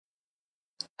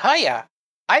Hiya!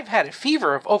 I've had a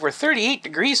fever of over 38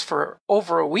 degrees for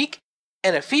over a week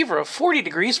and a fever of 40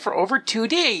 degrees for over 2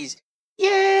 days.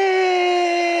 Yay!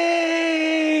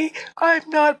 I'm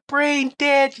not brain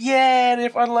dead yet,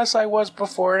 unless I was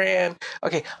beforehand.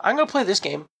 Okay, I'm gonna play this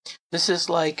game. This is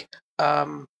like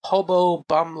Hobo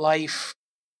Bum Life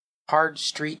Hard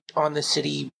Street on the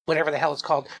City, whatever the hell it's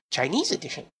called, Chinese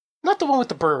edition. Not the one with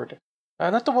the bird.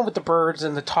 Not the one with the birds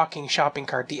and the talking shopping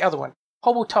cart. The other one.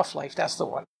 Hobo Tough Life, that's the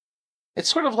one. It's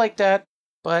sort of like that,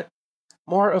 but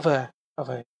more of a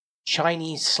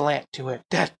Chinese slant to it.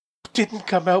 That didn't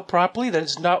come out properly. That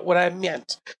is not what I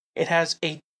meant. It has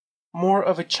a more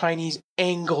of a Chinese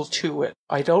angle to it.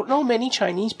 I don't know many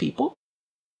Chinese people.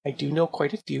 I do know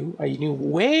quite a few. I knew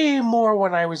way more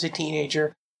when I was a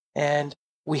teenager, and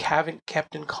we haven't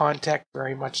kept in contact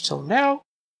very much till now.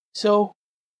 So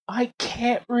I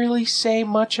can't really say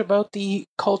much about the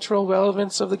cultural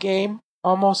relevance of the game.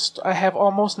 I have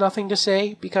almost nothing to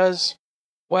say because,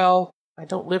 well, I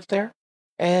don't live there.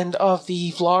 And of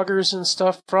the vloggers and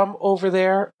stuff from over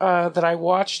there that I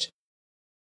watched,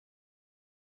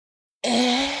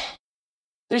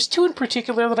 there's two in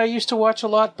particular that I used to watch a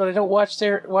lot, but I don't watch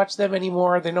them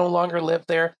anymore. They no longer live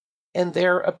there, and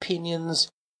their opinions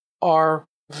are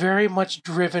very much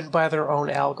driven by their own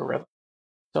algorithm.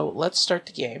 So let's start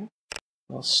the game.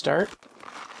 We'll start,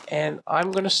 and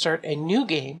I'm going to start a new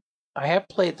game. I have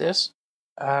played this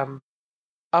up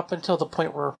until the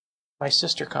point where my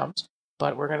sister comes,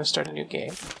 but we're going to start a new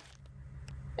game.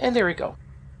 And there we go.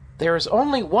 There is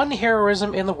only one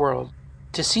heroism in the world.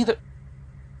 To see the...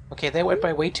 Okay, that went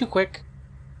by way too quick.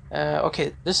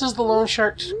 Okay, this is the loan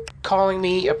shark calling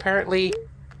me. Apparently,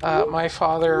 my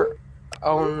father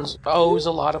owes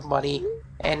a lot of money,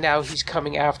 and now he's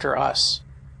coming after us.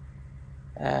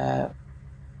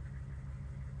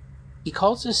 He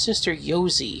calls his sister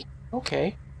Yosi.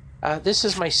 Okay. This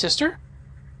is my sister,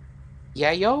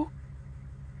 Yayo.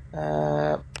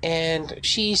 And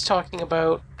she's talking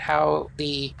about how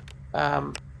the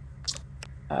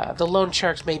loan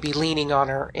sharks may be leaning on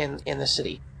her in the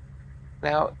city.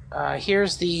 Now,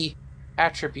 here's the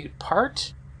attribute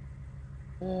part.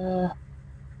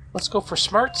 Let's go for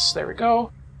smarts. There we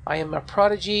go. I am a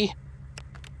prodigy.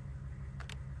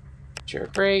 Sure,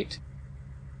 great.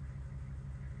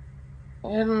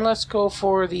 And let's go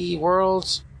for the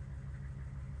world's...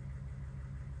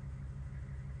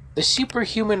 The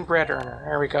superhuman bread earner.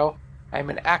 There we go. I'm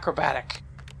an acrobatic.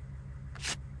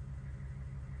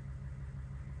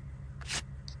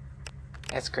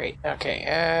 That's great.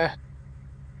 Okay,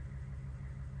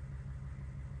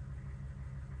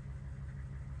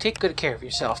 take good care of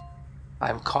yourself.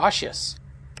 I'm cautious.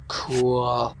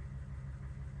 Cool.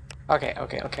 Okay,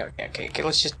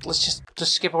 let's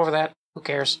just skip over that. Who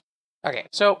cares? Okay,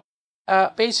 so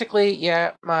basically,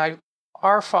 yeah,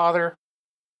 our father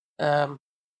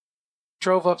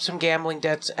drove up some gambling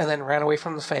debts and then ran away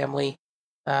from the family.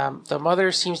 The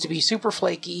mother seems to be super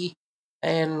flaky,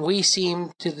 and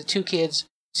the two kids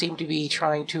seem to be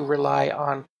trying to rely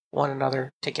on one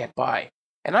another to get by.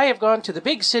 And I have gone to the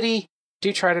big city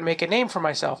to try to make a name for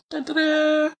myself.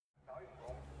 Dun-dun-dun.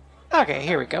 Okay,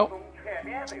 here we go.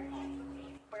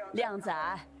 靓仔，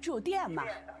住店吗？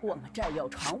我们这儿有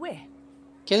床位。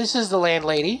 Okay, this is the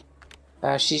landlady.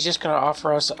 She's just going to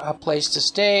offer us a place to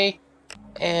stay,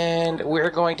 and we're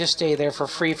going to stay there for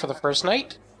free for the first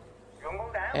night.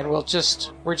 And we're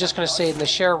just going to stay in the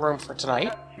share room for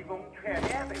tonight.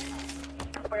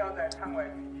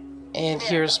 And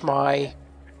here's my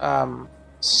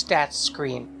stats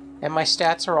screen. And my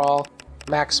stats are all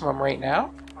maximum right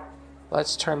now.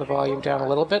 Let's turn the volume down a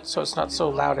little bit so it's not so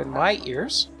loud in my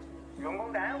ears.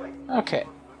 Okay.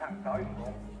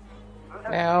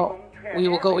 Now, we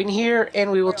will go in here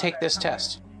and we will take this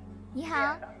test.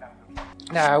 Now,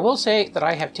 I will say that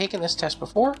I have taken this test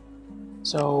before,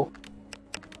 so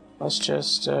let's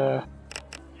just, I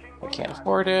can't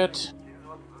afford it.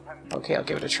 Okay, I'll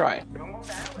give it a try.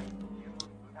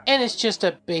 And it's just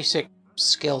a basic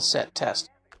skill set test.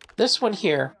 This one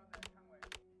here,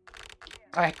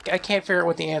 I can't figure out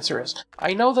what the answer is.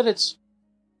 I know that it's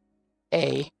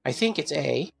A. I think it's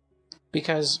A,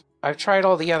 because I've tried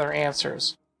all the other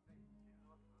answers.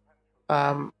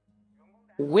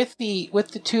 With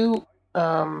the two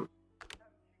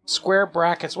square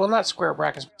brackets, well, not square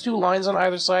brackets, but two lines on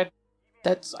either side.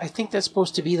 I think that's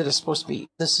supposed to be this is supposed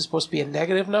to be a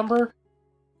negative number,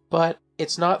 but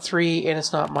it's not 3 and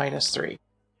it's not -3.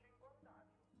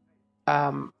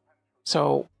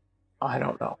 So I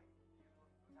don't know.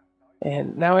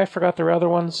 And now I forgot the other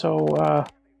one. So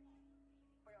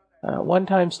 1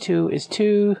 times 2 is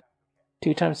 2.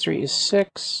 2 times 3 is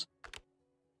 6.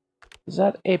 Is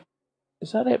that a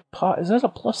Is that it? Is that a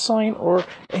plus sign or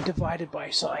a divided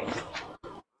by sign?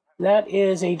 That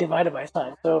is a divided by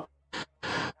sign. So,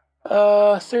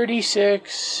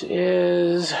 36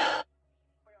 is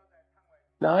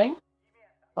 9.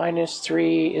 Minus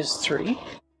 3 is 3.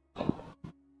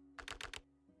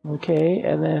 Okay,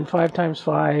 and then 5 times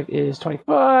 5 is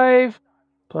 25.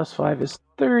 Plus 5 is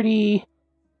 30.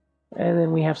 And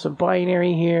then we have some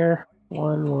binary here.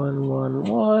 1, 1, 1,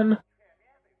 1.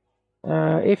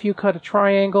 If you cut a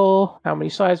triangle, how many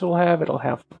sides will it have? It'll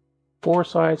have 4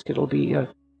 sides, because it'll be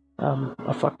a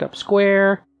fucked up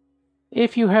square.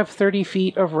 If you have 30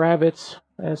 feet of rabbits,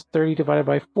 that's 30 divided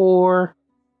by 4.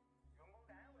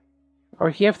 Or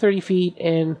if you have 30 feet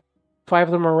and 5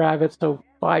 of them are rabbits, so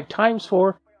 5 times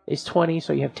 4 is 20,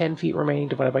 so you have 10 feet remaining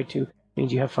divided by 2,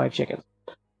 means you have 5 chickens.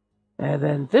 And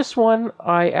then this one,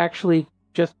 I'm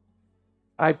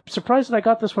surprised that I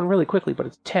got this one really quickly, but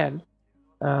it's 10.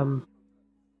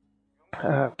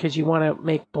 Because you want to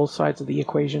make both sides of the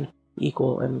equation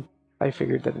equal, and I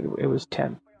figured that it was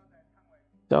 10.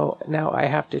 So now I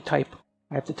have to type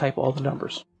all the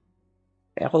numbers,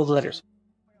 all the letters.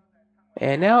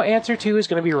 And now answer 2 is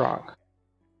going to be wrong.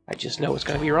 I just know it's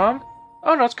going to be wrong.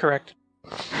 Oh, no, it's correct.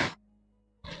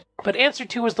 But answer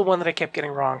 2 is the one that I kept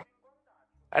getting wrong.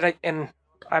 And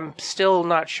I'm still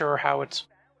not sure how it's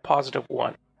positive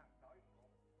 1.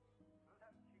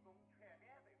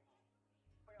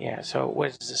 Yeah, so what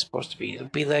is this supposed to be?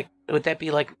 Would that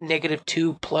be like negative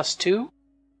 2 plus 2? Is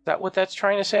that what that's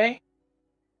trying to say?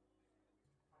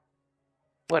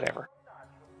 Whatever.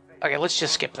 Okay, let's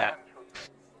just skip that.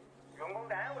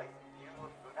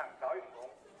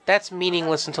 That's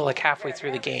meaningless until like halfway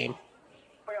through the game.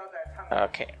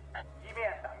 Okay.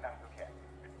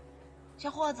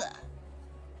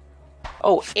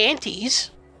 Oh,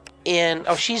 Auntie's in...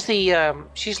 Oh, she's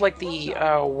like the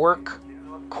work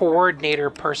coordinator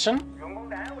person.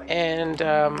 And,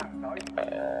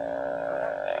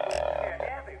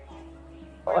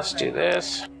 let's do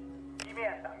this.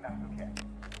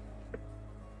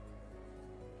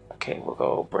 Okay, we'll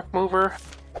go brick mover.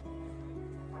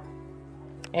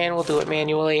 And we'll do it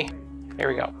manually. There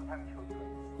we go.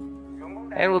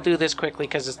 And we'll do this quickly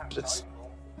because it's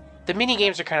the mini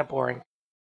games are kind of boring.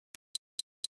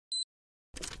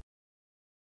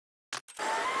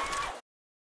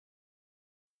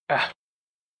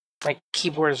 My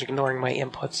keyboard is ignoring my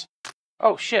inputs.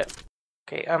 Oh shit.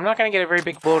 Okay, I'm not going to get a very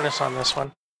big bonus on this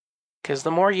one, because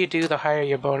the more you do, the higher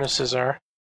your bonuses are.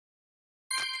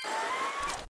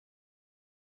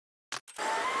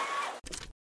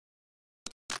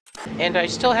 And I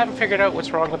still haven't figured out what's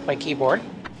wrong with my keyboard,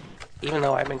 even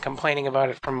though I've been complaining about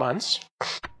it for months.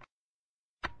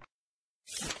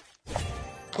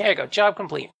 There you go, job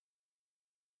complete.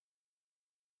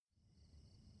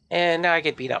 And now I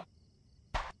get beat up.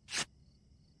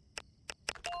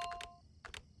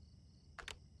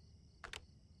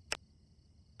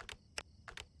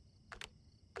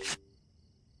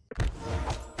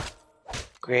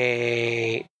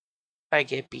 Great. I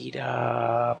get beat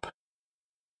up.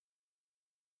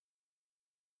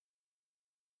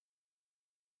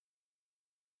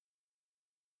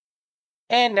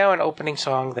 And now an opening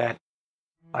song that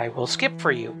I will skip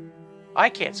for you. I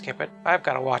can't skip it. I've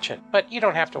got to watch it. But you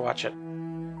don't have to watch it.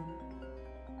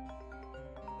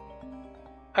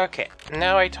 Okay.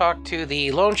 Now I talk to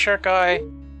the loan shark guy,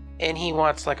 and he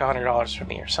wants like $100 from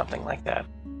me or something like that.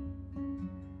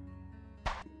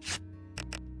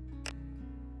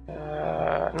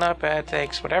 Not bad,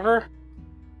 thanks. Whatever.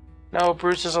 No,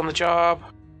 Bruce is on the job.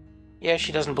 Yeah,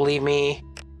 she doesn't believe me.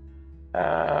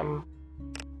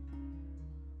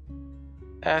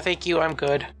 Thank you, I'm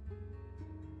good.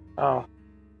 Oh.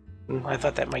 I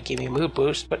thought that might give me a mood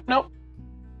boost, but nope.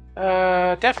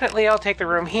 Definitely I'll take the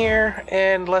room here,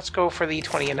 and let's go for the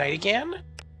 20 a night again.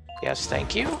 Yes,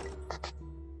 thank you.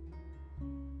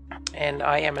 And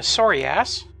I am a sorry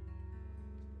ass,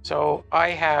 so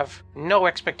I have no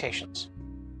expectations.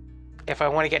 If I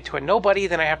want to get to a nobody,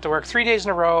 then I have to work 3 days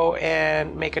in a row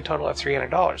and make a total of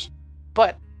 $300.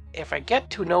 But if I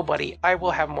get to nobody, I will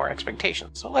have more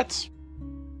expectations. So let's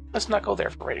not go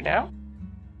there for right now.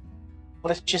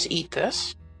 Let's just eat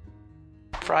this.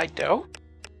 Fried dough.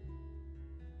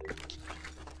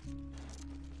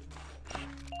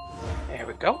 There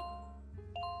we go.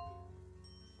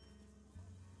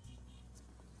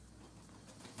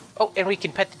 Oh, and we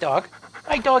can pet the dog.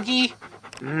 Hi, doggy.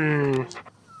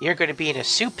 You're going to be in a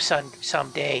soup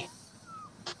someday.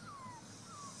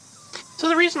 So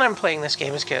the reason I'm playing this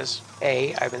game is because,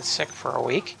 A, I've been sick for a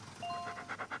week.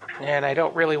 And I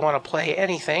don't really want to play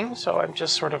anything, so I'm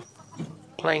just sort of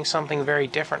playing something very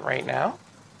different right now.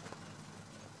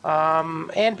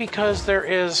 And because there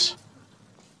is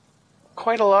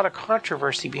quite a lot of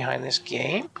controversy behind this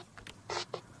game.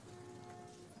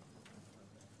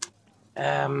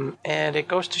 And it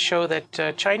goes to show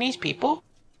that Chinese people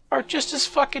are just as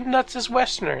fucking nuts as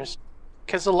Westerners.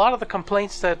 Because a lot of the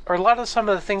complaints or a lot of some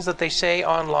of the things that they say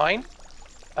online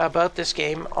about this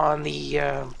game on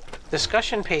the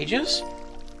discussion pages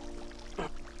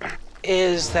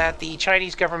is that the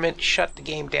Chinese government shut the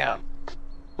game down,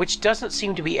 which doesn't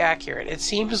seem to be accurate. It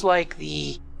seems like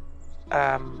the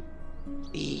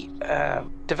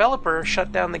developer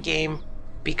shut down the game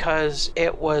because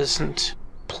it wasn't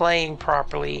playing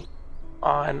properly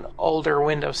on older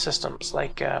Windows systems.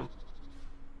 Like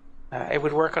it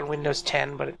would work on Windows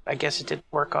 10, but I guess it didn't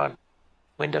work on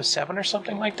Windows 7 or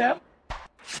something like that.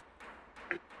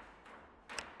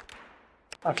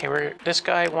 Okay, this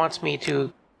guy wants me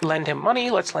to lend him money.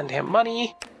 Let's lend him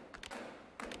money.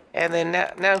 And then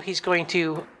now he's going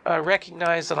to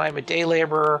recognize that I'm a day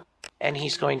laborer, and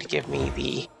he's going to give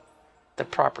me the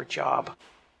proper job.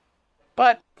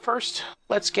 But first,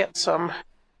 let's get some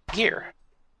gear.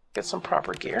 Get some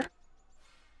proper gear.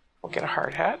 We'll get a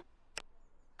hard hat.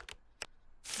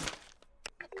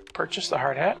 Purchase the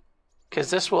hard hat, because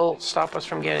this will stop us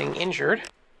from getting injured.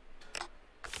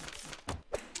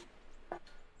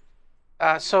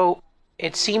 So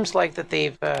it seems like that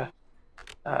they've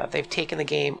taken the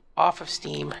game off of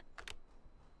Steam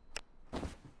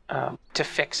to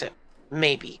fix it.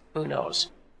 Maybe. Who knows?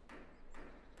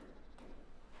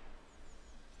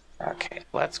 Okay,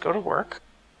 let's go to work.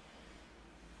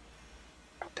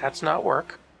 That's not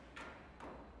work.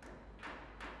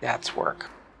 That's work.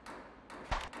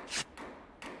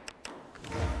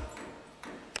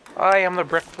 I am the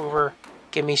brick mover.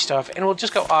 Give me stuff. And we'll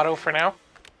just go auto for now.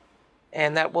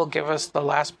 And that will give us the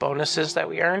last bonuses that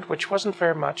we earned, which wasn't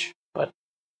very much, but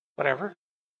whatever.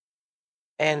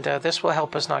 And this will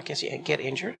help us not get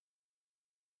injured.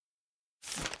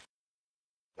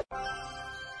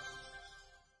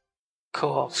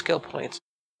 Cool. Skill points.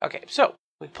 Okay, so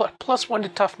we put +1 to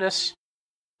toughness.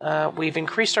 We've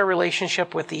increased our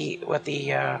relationship with the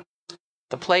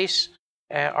place.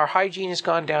 Our hygiene has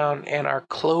gone down, and our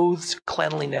clothes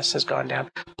cleanliness has gone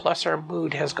down. Plus, our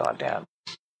mood has gone down.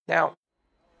 Now,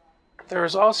 there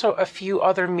is also a few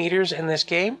other meters in this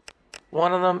game.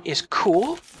 One of them is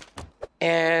cool,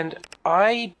 and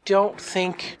I don't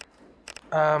think.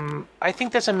 I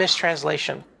think that's a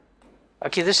mistranslation.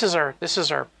 Okay, this is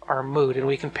our mood, and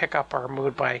we can pick up our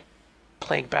mood by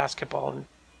playing basketball and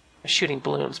shooting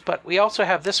balloons. But we also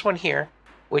have this one here,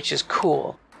 which is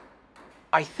cool.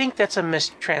 I think that's a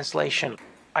mistranslation.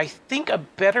 I think a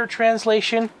better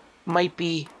translation might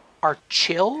be our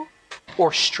chill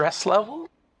or stress level.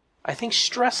 I think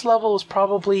stress level is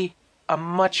probably a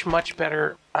much, much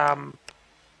better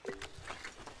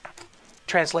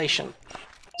translation.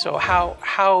 So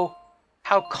how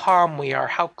calm we are,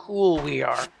 how cool we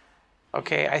are.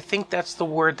 Okay, I think that's the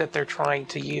word that they're trying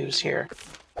to use here.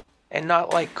 And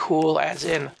not like cool as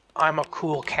in, I'm a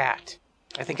cool cat.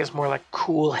 I think it's more like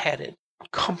cool-headed,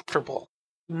 comfortable,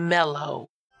 mellow.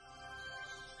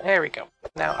 There we go.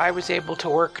 Now, I was able to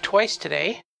work twice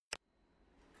today.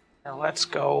 Now, let's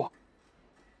go.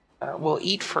 We'll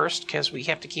eat first, because we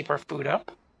have to keep our food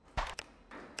up.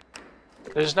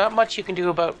 There's not much you can do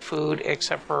about food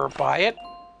except for buy it.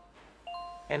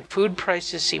 And food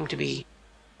prices seem to be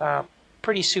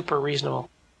pretty super reasonable.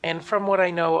 And from what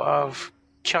I know of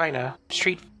China,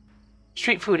 street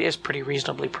food is pretty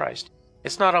reasonably priced.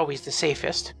 It's not always the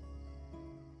safest.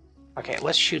 Okay,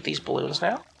 let's shoot these balloons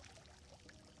now.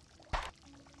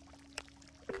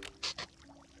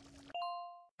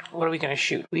 What are we going to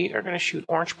shoot? We are going to shoot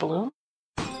orange balloon.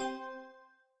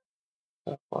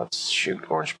 So let's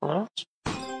shoot orange balloons.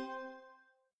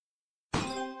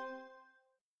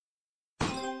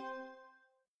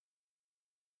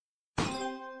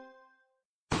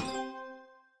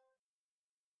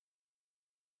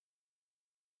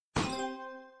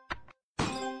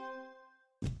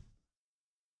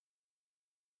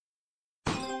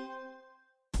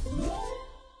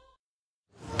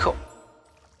 Cool.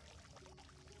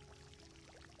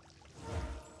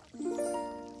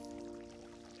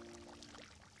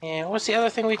 And what's the other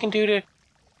thing we can do to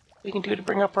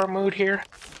bring up our mood here?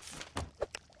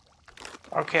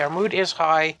 Okay, our mood is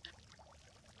high.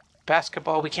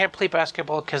 Basketball. We can't play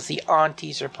basketball because the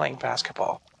aunties are playing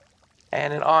basketball.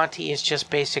 And an auntie is just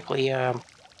basically an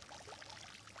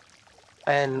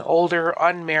older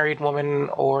unmarried woman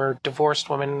or divorced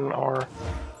woman or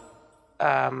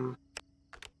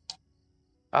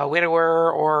a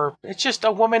widower, or it's just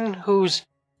a woman who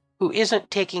isn't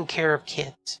taking care of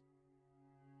kids.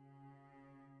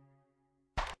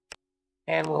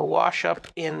 And we'll wash up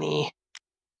in the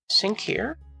sink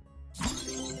here.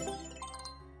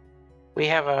 We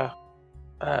have a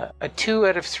 2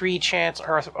 out of 3 chance,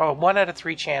 or a 1 out of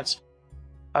 3 chance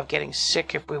of getting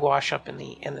sick if we wash up in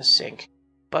the sink.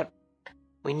 But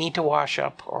we need to wash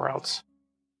up, or else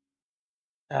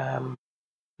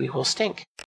we will stink.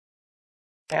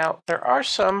 Now there are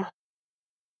some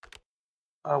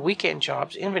weekend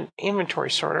jobs,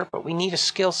 inventory sorter, but we need a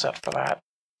skill set for that.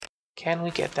 Can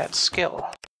we get that skill?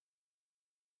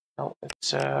 No,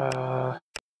 it's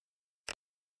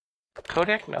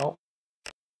codec. No.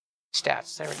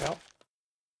 Stats, there we go.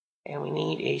 And we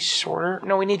need a sorter.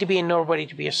 No, we need to be a nobody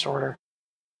to be a sorter.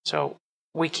 So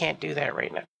we can't do that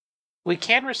right now. We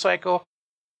can recycle,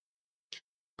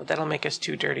 but that'll make us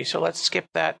too dirty. So let's skip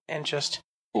that and just,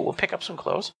 we'll pick up some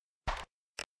clothes.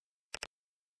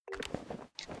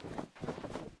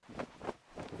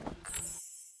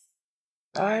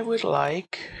 I would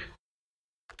like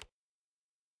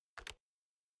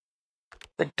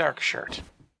the dark shirt.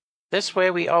 This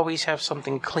way we always have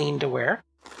something clean to wear.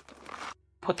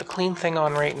 Put the clean thing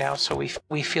on right now so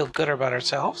we feel good about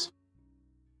ourselves.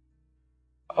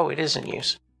 Oh, it is in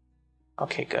use.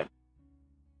 Okay, good.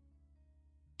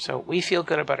 So we feel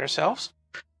good about ourselves.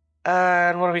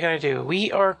 And what are we going to do?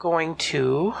 We are going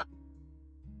to...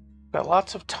 got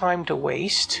lots of time to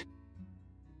waste.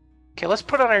 Okay, let's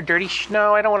put on our dirty...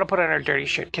 No, I don't want to put on our dirty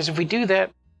shirt, because if we do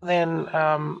that, then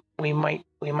we might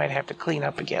have to clean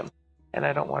up again. And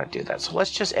I don't want to do that. So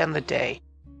let's just end the day.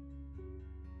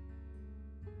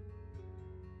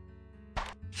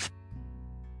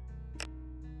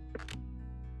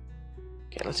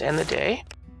 Okay, let's end the day.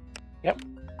 Yep.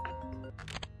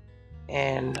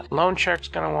 And Loan Shark's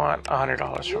going to want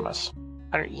 $100 from us.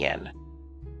 100 yen.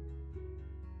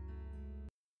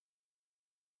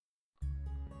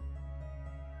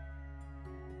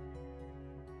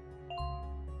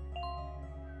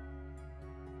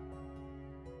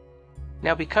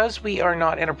 Now, because we are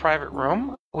not in a private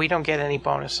room, we don't get any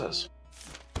bonuses.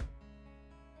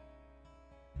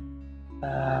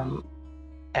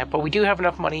 But we do have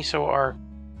enough money, so our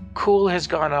cool has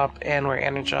gone up, and we're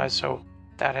energized, so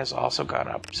that has also gone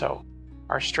up. So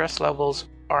our stress levels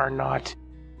are not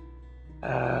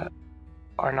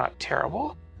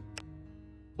terrible.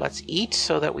 Let's eat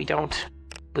so that we don't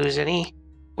lose any.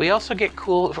 We also get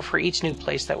cool for each new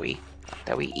place that we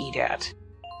eat at.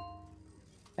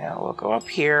 Now we'll go up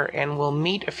here and we'll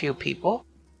meet a few people,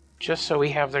 just so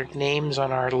we have their names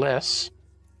on our lists.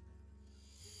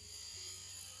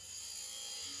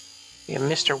 We have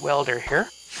Mr. Welder here.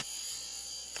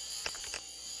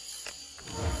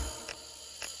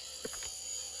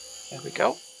 There we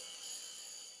go.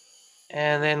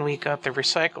 And then we got the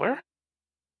recycler,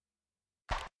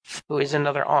 who is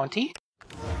another auntie.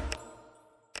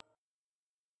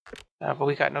 But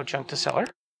we got no junk to sell her,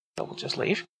 so we'll just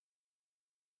leave.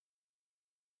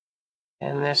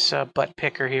 And this butt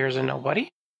picker here is a nobody.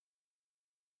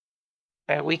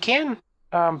 We can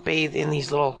bathe in these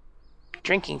little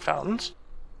drinking fountains,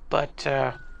 but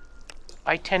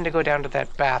I tend to go down to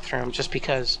that bathroom just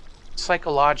because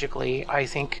psychologically I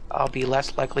think I'll be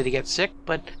less likely to get sick,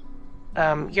 but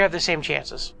you have the same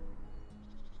chances.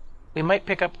 We might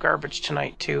pick up garbage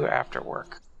tonight too after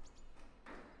work.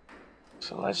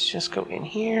 So let's just go in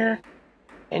here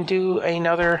and do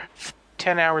another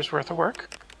 10 hours worth of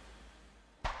work.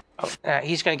 Oh,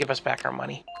 he's going to give us back our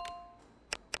money.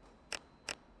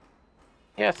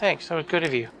 Yeah, thanks. That was good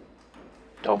of you.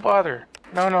 Don't bother.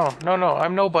 No,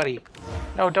 I'm nobody.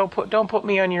 No, don't put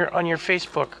me on your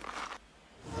Facebook.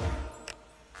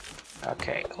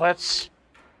 Okay, let's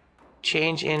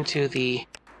change into the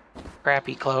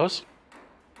crappy clothes.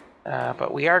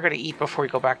 But we are going to eat before we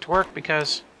go back to work,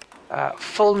 because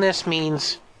fullness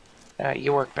means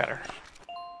you work better,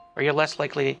 or you're less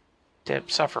likely to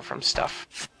suffer from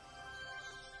stuff.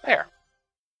 There.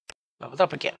 Leveled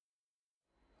up again.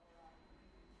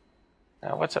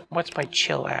 Now, what's my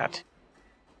chill at?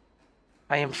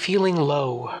 I am feeling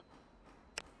low.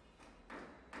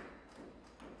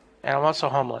 And I'm also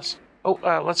homeless. Oh,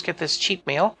 let's get this cheap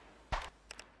mail.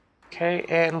 Okay,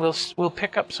 and we'll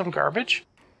pick up some garbage.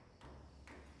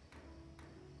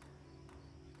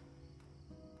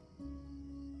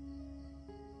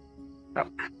 Oh.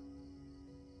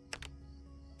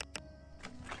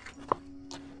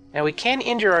 Now we can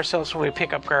injure ourselves when we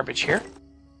pick up garbage here,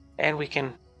 and we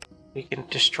can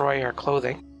destroy our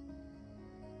clothing.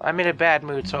 I'm in a bad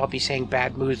mood, so I'll be saying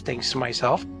bad mood things to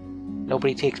myself.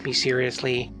 Nobody takes me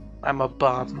seriously. I'm a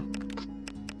bum.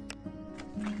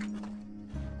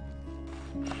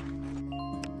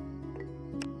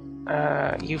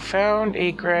 You found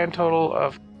a grand total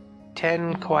of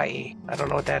 10 kawaii. I don't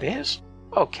know what that is.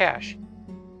 Oh, cash.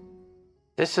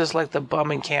 This is like the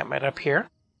bum encampment up here.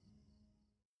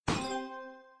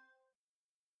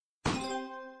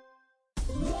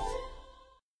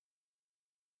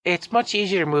 It's much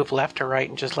easier to move left to right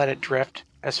and just let it drift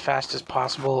as fast as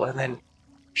possible and then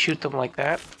shoot them like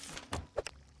that.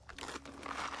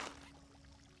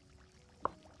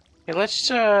 Okay, let's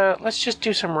just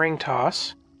do some ring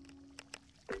toss.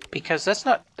 Because that's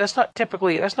not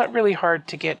really hard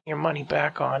to get your money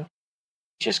back on.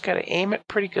 Just gotta aim it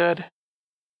pretty good.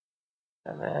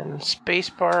 And then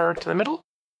spacebar to the middle.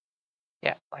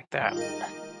 Yeah, like that.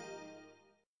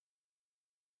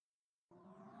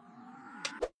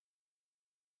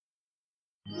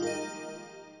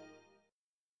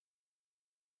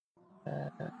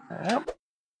 And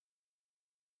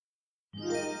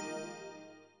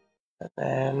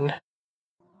then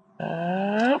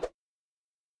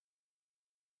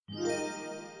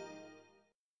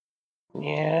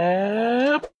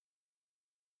yep.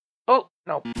 Oh,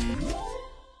 no.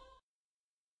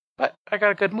 But I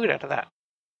got a good mood out of that.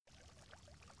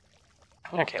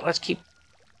 Okay, let's keep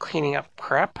cleaning up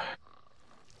crap.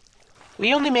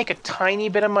 We only make a tiny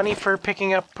bit of money for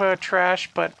picking up trash,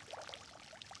 but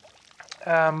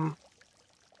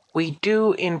we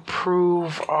do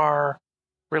improve our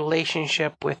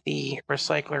relationship with the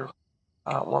recycler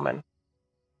woman,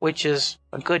 which is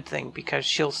a good thing because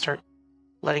she'll start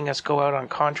letting us go out on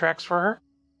contracts for her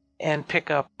and pick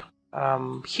up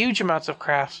huge amounts of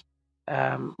crafts,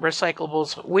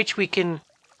 recyclables, which we can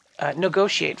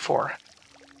negotiate for.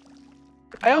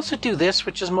 I also do this,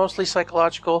 which is mostly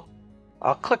psychological.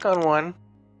 I'll click on one,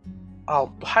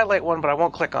 I'll highlight one, but I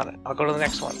won't click on it. I'll go to the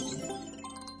next one.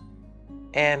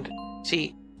 And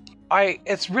see,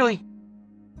 it's really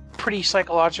pretty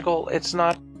psychological. It's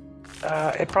not,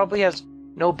 it probably has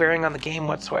no bearing on the game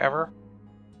whatsoever,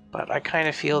 but I kind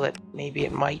of feel that maybe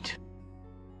it might.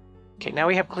 Okay, now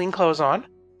we have clean clothes on,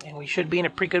 and we should be in a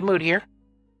pretty good mood here.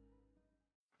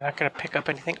 Not gonna pick up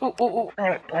anything. Oh,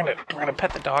 we're gonna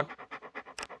pet the dog.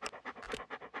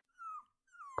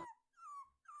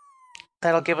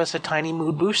 That'll give us a tiny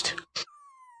mood boost.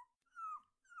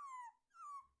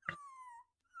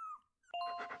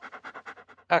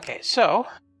 Okay, so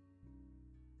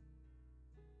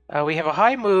we have a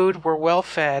high mood, we're well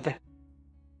fed,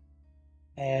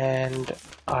 and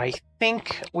I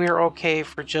think we're okay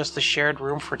for just the shared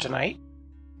room for tonight.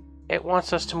 It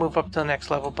wants us to move up to the next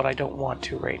level, but I don't want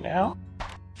to right now.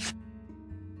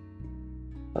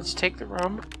 Let's take the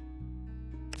room,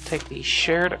 take the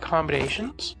shared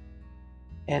accommodations,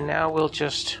 and now we'll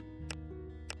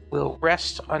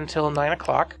rest until 9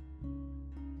 o'clock,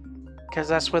 because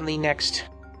that's when the next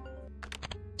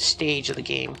stage of the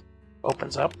game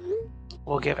opens up.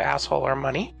 We'll give asshole our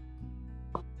money.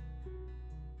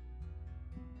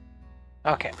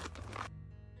 Okay.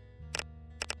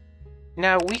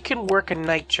 Now we can work a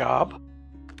night job.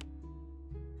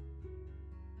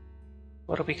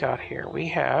 What do we got here? We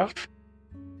have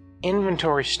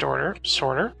inventory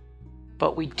sorter,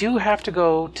 but we do have to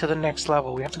go to the next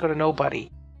level. We have to go to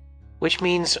nobody, which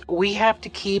means we have to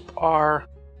keep our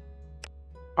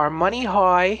money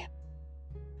high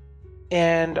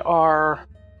and our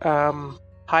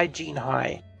hygiene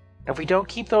high. If we don't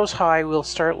keep those high, we'll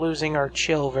start losing our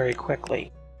chill very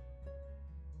quickly.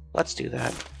 Let's do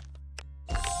that.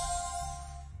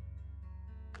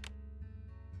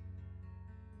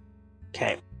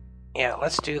 Okay, yeah,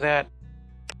 let's do that.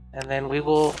 And then we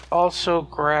will also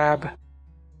grab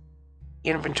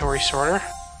inventory sorter.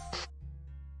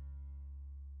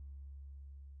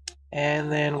 And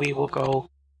then we will go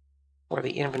for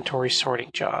the inventory sorting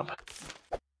job.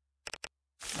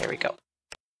 There we go.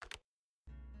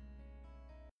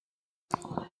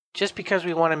 Just because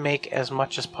we want to make as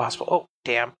much as possible. Oh,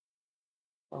 damn.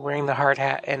 We're wearing the hard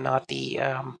hat and not the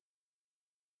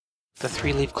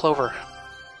 3-leaf clover.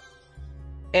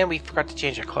 And we forgot to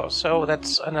change our clothes, so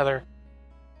that's another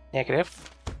negative.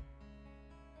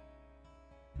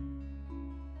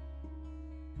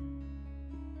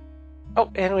 Oh,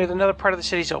 and we have another part of the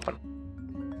city's open.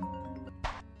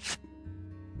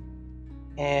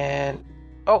 And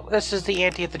oh, this is the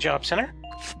auntie at the job center.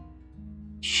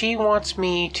 She wants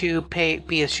me to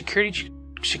be a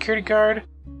security guard.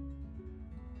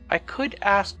 I could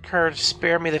ask her to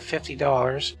spare me the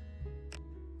 $50,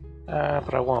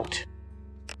 but I won't.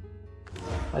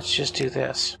 Let's just do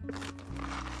this.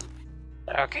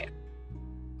 Okay.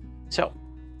 So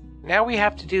now we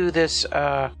have to do this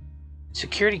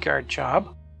security guard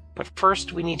job, but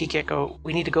first we need to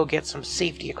go get some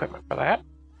safety equipment for that.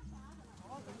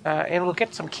 And we'll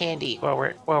get some candy while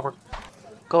we're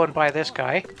going by this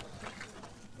guy.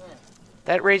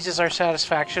 That raises our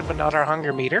satisfaction, but not our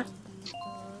hunger meter.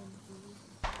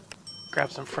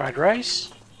 Grab some fried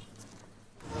rice.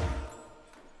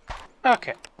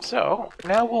 Okay, so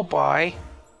now we'll buy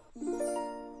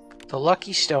the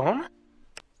Lucky Stone.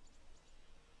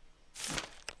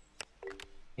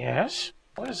 Yes.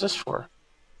 What is this for?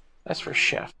 That's for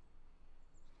chef.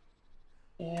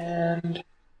 And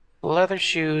leather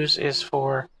shoes is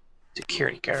for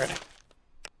security guard.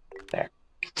 There.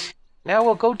 Now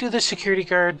we'll go do the security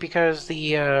guard because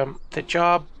the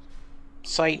job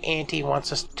site auntie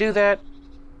wants us to do that,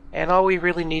 and all we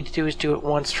really need to do is do it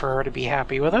once for her to be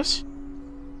happy with us.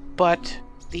 But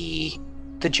the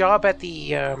job at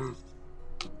the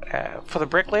for the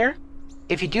bricklayer,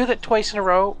 if you do that twice in a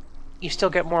row, you still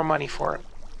get more money for it.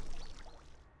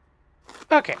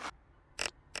 Okay.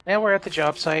 Now we're at the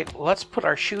job site. Let's put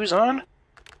our shoes on.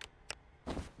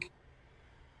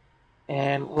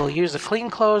 And we'll use the clean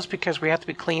clothes because we have to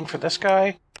be clean for this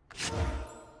guy.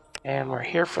 And we're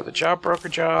here for the job broker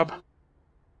job.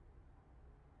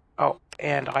 Oh,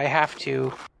 and I have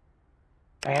to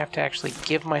actually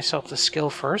give myself the skill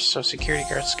first, so security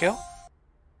guard skill.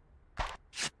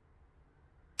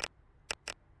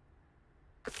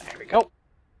 There we go.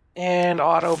 And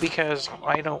auto because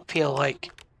I don't feel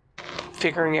like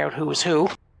figuring out who is who.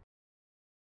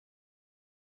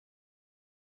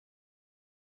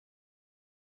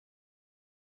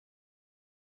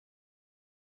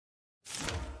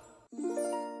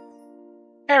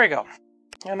 There we go.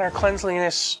 And our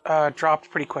cleanliness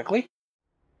dropped pretty quickly.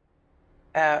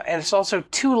 And it's also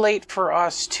too late for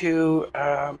us to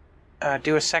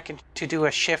do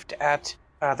a shift at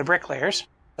the bricklayers,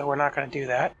 so we're not going to do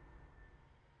that.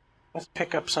 Let's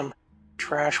pick up some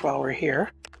trash while we're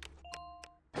here.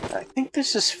 I think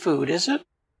this is food, is it?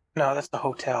 No, that's the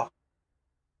hotel.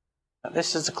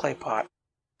 This is the clay pot.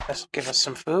 This will give us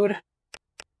some food.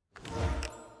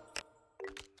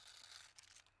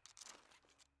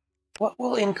 What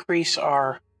will increase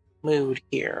our mood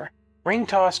here? Ring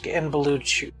toss and balloon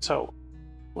shoot. So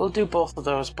we'll do both of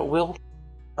those, but we'll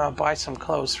buy some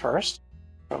clothes first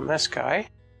from this guy.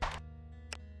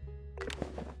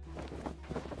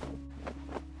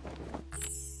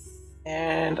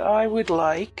 And I would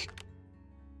like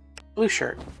blue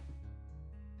shirt.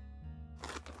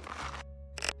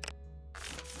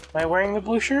 Am I wearing the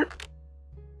blue shirt?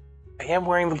 I am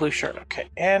wearing the blue shirt. Okay,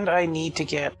 and I need to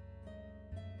get a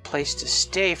place to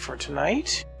stay for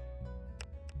tonight.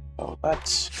 So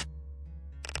let's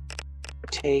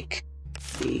take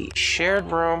the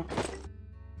shared room.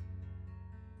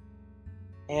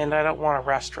 And I don't want to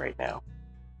rest right now.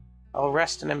 I'll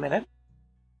rest in a minute.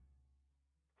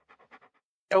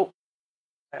 Oh,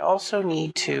 I also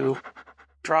need to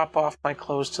drop off my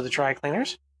clothes to the dry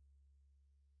cleaners.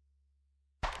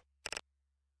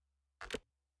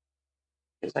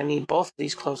 Because I need both of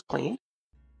these clothes cleaned.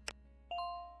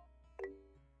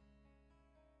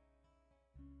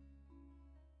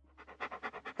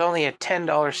 It's only a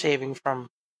 $10 saving from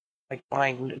like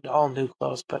buying all new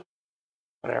clothes, but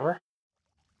whatever.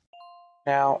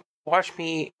 Now, watch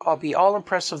me. I'll be all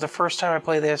impressive the first time I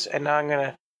play this, and now I'm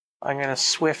gonna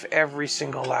swift every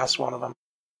single last one of them.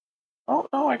 Oh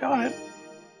no, I got it.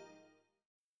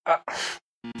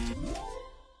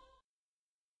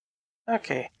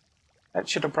 Okay, that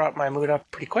should have brought my mood up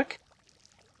pretty quick.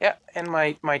 Yeah, and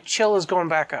my chill is going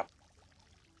back up.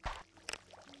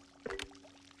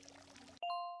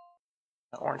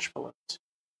 Orange balloons.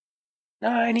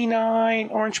 99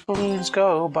 orange balloons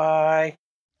go by.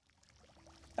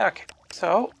 Okay,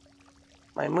 so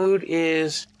my mood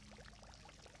is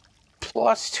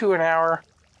 +2 an hour.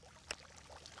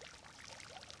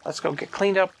 Let's go get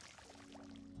cleaned up.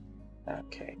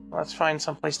 Okay, let's find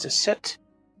some place to sit.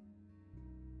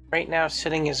 Right now,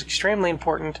 sitting is extremely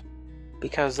important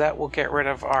because that will get rid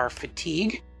of our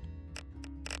fatigue.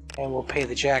 And we'll pay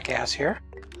the jackass here.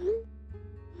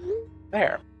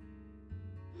 There.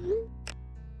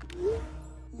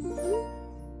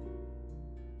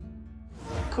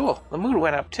 Cool, the mood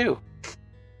went up too.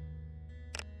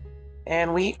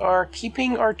 And we are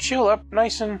keeping our chill up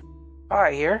nice and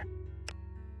high here.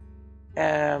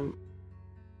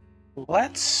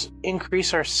 Let's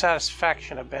increase our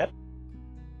satisfaction a bit.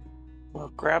 We'll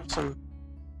grab some...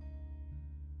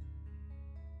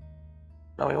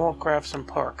 No, we won't grab some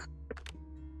pork.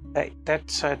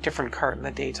 That's a different cart in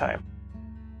the daytime.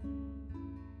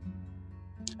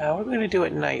 What are we going to do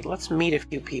at night? Let's meet a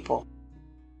few people.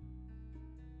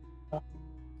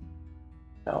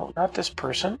 No, not this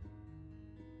person.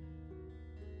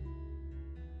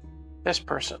 This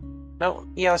person. No,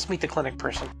 yeah, let's meet the clinic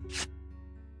person.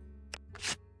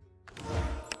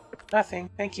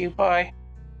 Nothing. Thank you. Bye.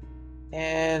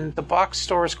 And the box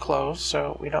store is closed,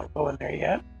 so we don't go in there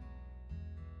yet.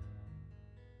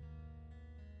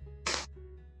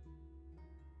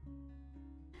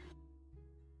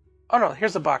 Oh no,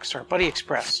 here's the box store, Buddy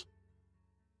Express.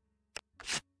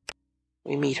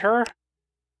 We meet her.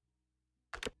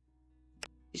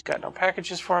 She's got no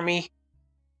packages for me.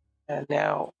 And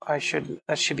now that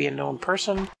should be a known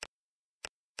person.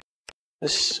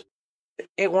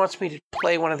 It wants me to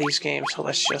play one of these games, so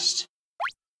let's just...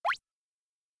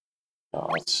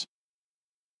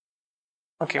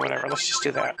 Okay, whatever, let's just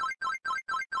do that.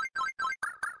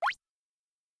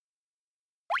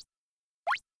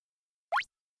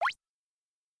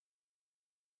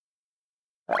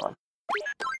 That one.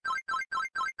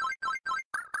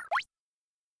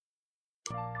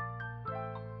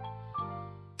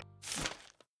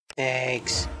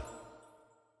 Thanks.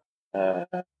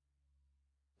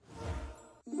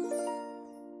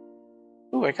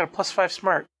 Ooh, I got a +5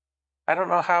 smart. I don't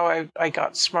know how I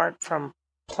got smart from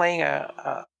playing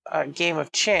a game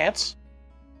of chance.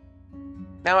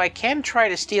 Now I can try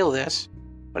to steal this,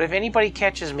 but if anybody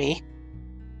catches me...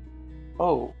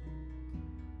 Oh.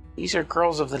 These are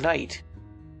Girls of the Night.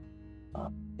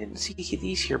 Didn't see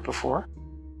these here before.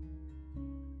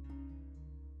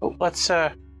 Oh, let's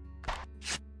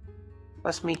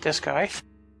meet this guy.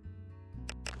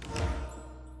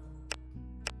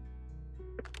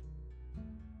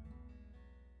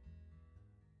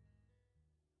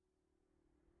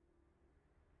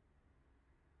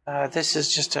 This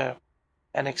is just an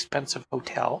expensive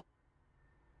hotel.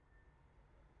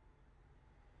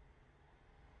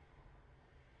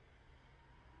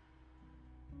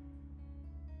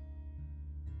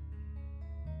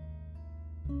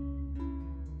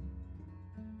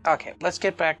 Okay, let's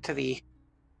get back to the...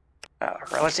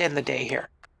 let's end the day here.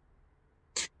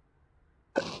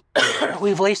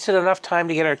 We've wasted enough time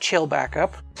to get our chill back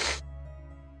up.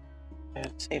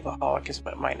 And Saveaholic is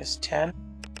at -10.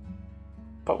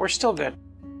 But we're still good.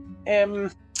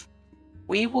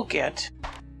 We will get,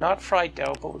 not fried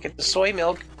dough, but we'll get the soy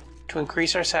milk to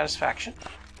increase our satisfaction.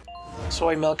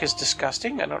 Soy milk is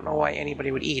disgusting. I don't know why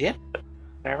anybody would eat it, but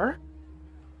whatever.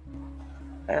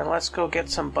 And let's go get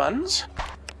some buns.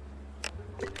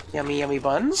 Yummy, yummy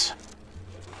buns.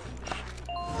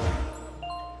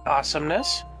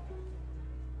 Awesomeness.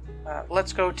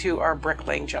 Let's go to our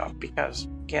bricklaying job, because,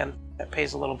 again, that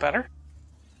pays a little better.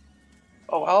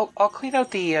 Oh, I'll clean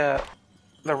out the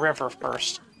river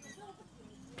first.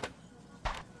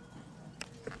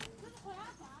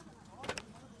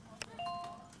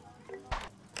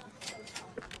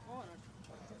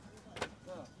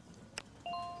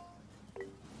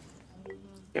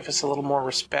 Give us a little more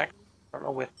respect. I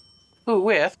don't know who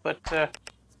with, but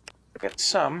get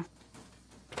some.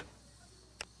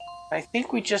 I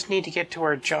think we just need to get to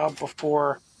our job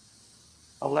before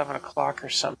 11 o'clock or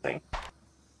something.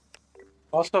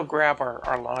 Also grab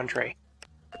our laundry.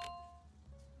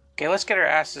 Okay, let's get our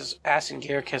ass in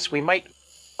gear, because we might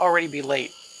already be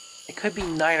late. It could be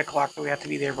 9 o'clock, but we have to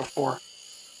be there before.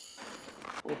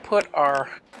 We'll put our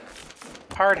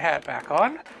hard hat back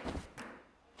on.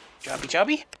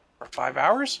 Jobby, for 5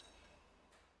 hours.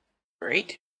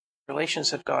 Great.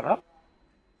 Relations have gone up.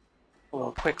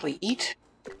 We'll quickly eat.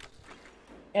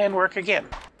 And work again.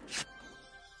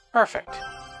 Perfect.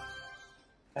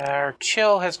 Our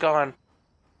chill has gone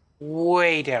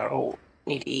way down. Oh,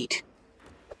 need to eat.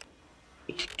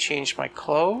 Need to change my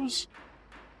clothes.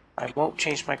 I won't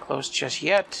change my clothes just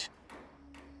yet.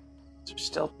 There's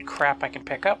still crap I can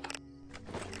pick up.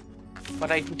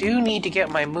 But I do need to get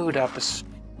my mood up. Is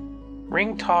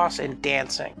ring toss and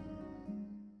dancing.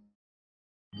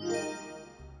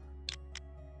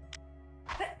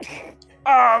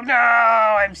 Oh no,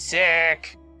 I'm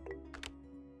sick.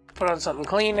 Put on something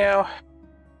clean now.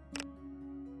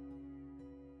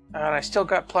 And I still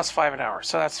got +5 an hour,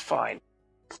 so that's fine.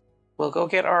 We'll go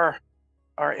get our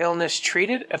illness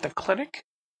treated at the clinic.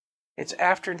 It's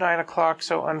after 9 o'clock,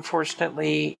 so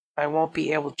unfortunately I won't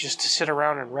be able just to sit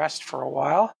around and rest for a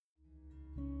while.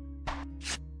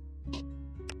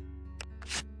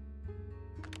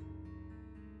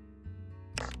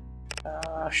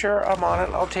 Sure, I'm on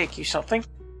it. I'll take you something.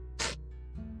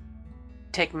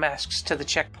 Take masks to the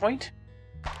checkpoint.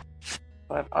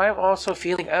 But I'm also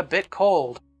feeling a bit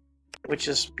cold. Which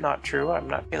is not true. I'm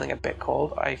not feeling a bit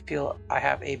cold. I feel I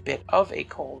have a bit of a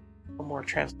cold. No more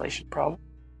translation problem.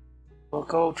 We'll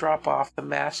go drop off the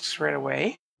masks right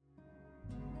away.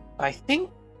 I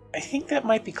think that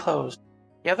might be closed.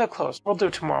 Yeah, they're closed. We'll do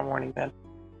it tomorrow morning then.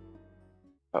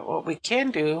 But what we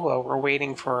can do while we're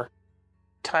waiting for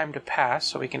time to pass,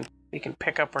 so we can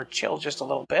pick up our chill just a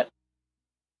little bit,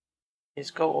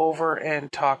 is go over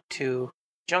and talk to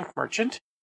Junk Merchant.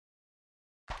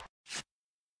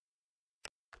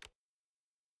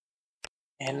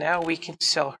 And now we can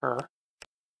sell her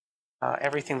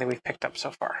everything that we've picked up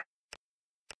so far.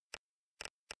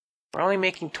 We're only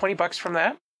making 20 bucks from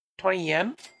that, 20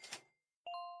 yen.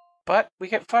 But we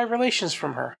get 5 relations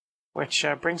from her, which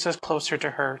brings us closer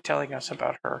to her telling us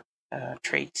about her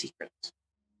trade secrets.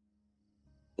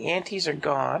 The aunties are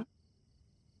gone,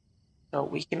 so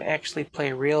we can actually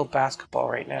play real basketball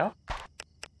right now.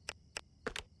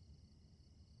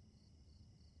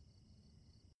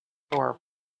 Or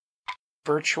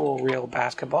virtual real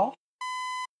basketball.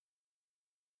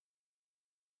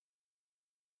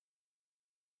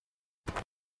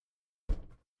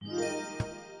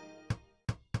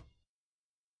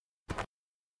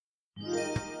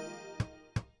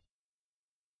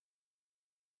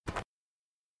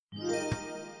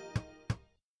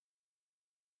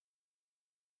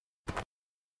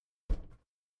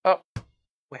 Oh,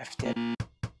 whiffed it.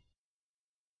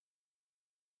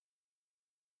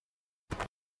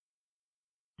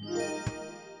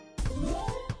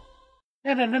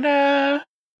 Na-na-na-na!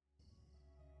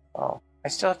 Oh, I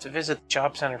still have to visit the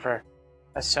job center for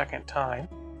a second time.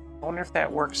 I wonder if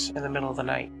that works in the middle of the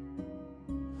night.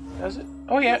 Does it?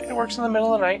 Oh yeah, it works in the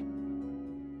middle of the night.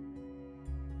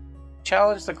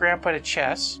 Challenge the grandpa to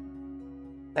chess.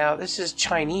 Now, this is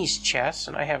Chinese chess,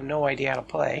 and I have no idea how to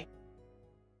play.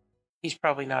 He's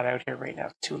probably not out here right now.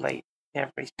 It's too late.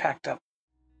 Everybody's packed up.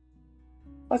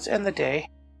 Let's end the day.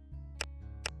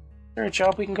 Is there a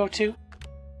job we can go to?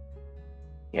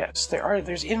 Yes, there are.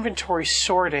 There's inventory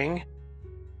sorting,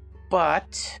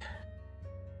 but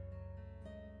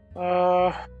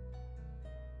I'm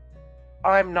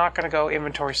not gonna go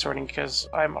inventory sorting because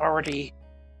I already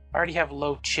have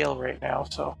low chill right now.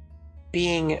 So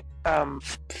being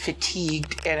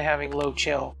fatigued and having low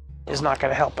chill is not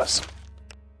gonna help us.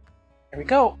 There we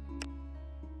go.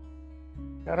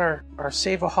 Got our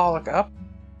Saveaholic up,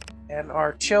 and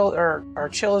our chill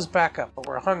is back up, but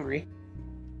we're hungry.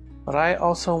 But I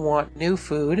also want new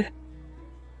food.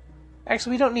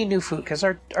 Actually, we don't need new food because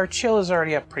our chill is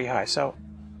already up pretty high, so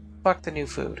fuck the new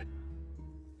food.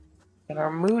 And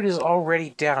our mood is already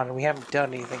down, and we haven't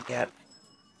done anything yet.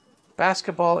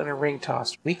 Basketball and a ring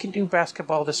toss. We can do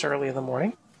basketball this early in the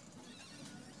morning.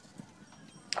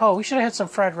 Oh, we should have had some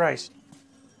fried rice.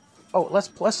 Oh,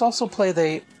 let's also play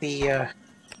the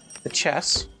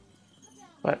chess,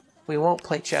 but we won't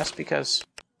play chess because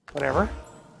whatever.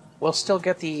 We'll still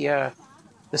get the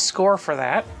score for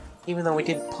that, even though we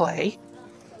didn't play,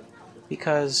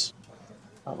 because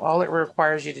all it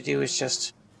requires you to do is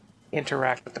just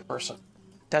interact with the person.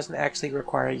 It doesn't actually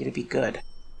require you to be good,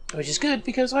 which is good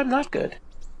because I'm not good.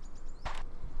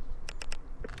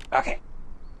 Okay.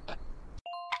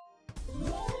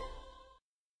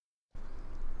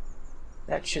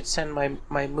 That should send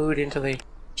my mood into the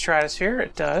stratosphere.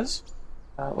 It does.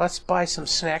 Let's buy some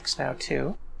snacks now,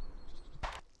 too.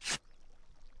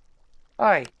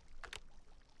 Hi.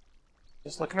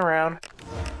 Just looking around.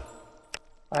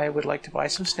 I would like to buy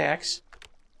some snacks.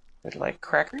 I'd like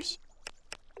crackers,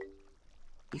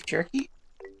 beef jerky,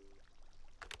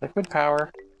 liquid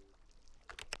power,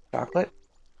 chocolate,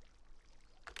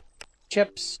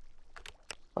 chips,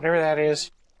 whatever that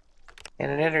is,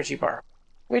 and an energy bar,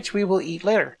 which we will eat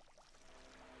later.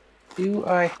 Do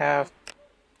I have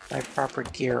my proper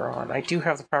gear on? I do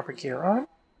have the proper gear on.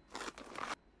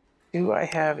 Do I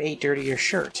have a dirtier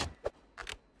shirt?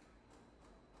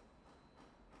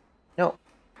 No.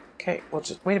 Okay, well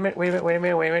just wait a minute.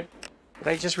 Did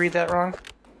I just read that wrong?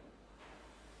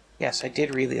 Yes, I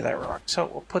did read that wrong. So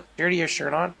we'll put the dirtier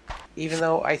shirt on, even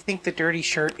though I think the dirty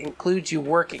shirt includes you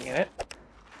working in it.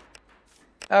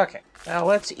 Okay, now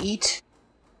let's eat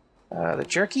the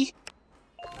jerky.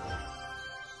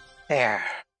 There.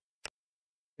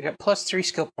 We got plus 3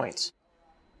 skill points.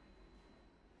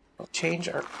 We'll change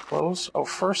our clothes. Oh,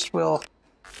 first we'll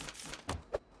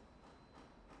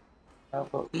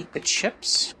eat the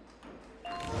chips.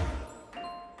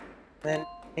 Then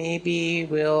maybe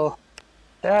we'll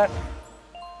that.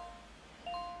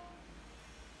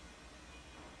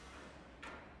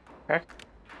 Okay.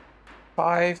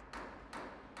 5.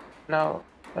 No.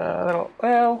 That'll.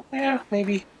 Well, yeah,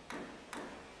 maybe.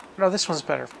 No, this one's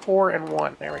better. 4 and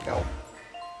 1. There we go.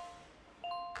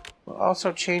 We'll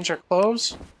also change our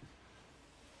clothes.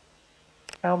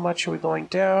 How much are we going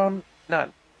down?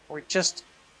 None. We're just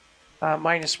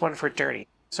 -1 for dirty.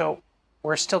 So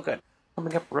we're still good.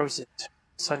 Coming up, roses,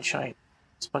 sunshine,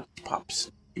 spunky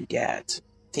pops, doodads,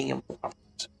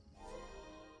 thingamabobbers.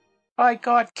 I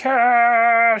got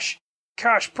cash!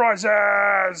 Cash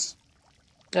prizes!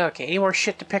 Okay, any more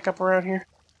shit to pick up around here?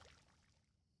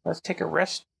 Let's take a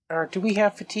rest. Or do we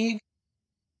have fatigue?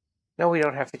 No, we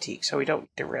don't have fatigue, so we don't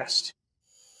need to rest.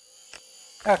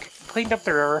 Okay, cleaned up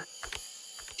the river.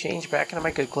 Change back into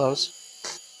my good clothes.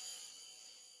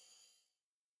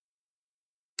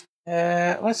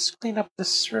 Let's clean up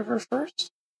this river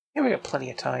first. Yeah, we got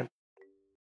plenty of time.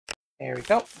 There we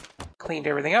go. Cleaned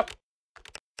everything up.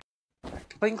 Back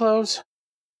to clean clothes.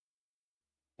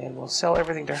 And we'll sell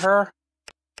everything to her.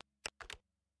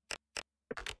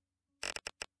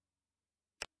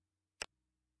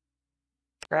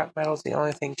 Scrap metal's the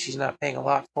only thing she's not paying a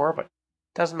lot for, but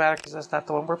doesn't matter because that's not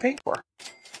the one we're paying for.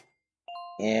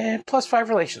 And +5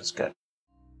 relations, good.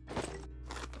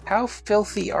 How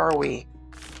filthy are we?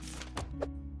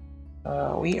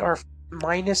 We are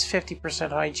minus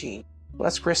 50% hygiene.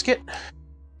 Let's risk it.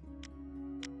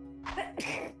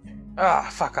 Ah,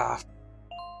 fuck off.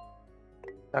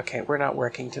 Okay, we're not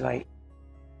working tonight.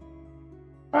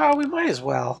 Well, we might as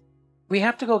well. We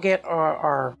have to go get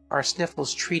our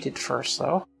sniffles treated first,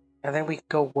 though. And then we can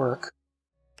go work.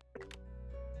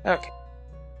 Okay.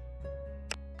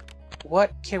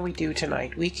 What can we do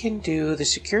tonight? We can do the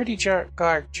security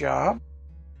guard job.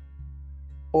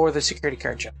 Or the security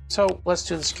guard job. So, let's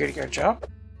do the security guard job.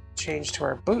 Change to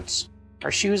our boots.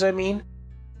 Our shoes, I mean.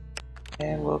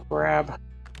 And we'll grab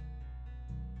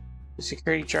the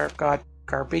security guard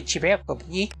garbage.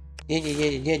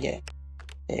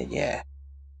 Yeah.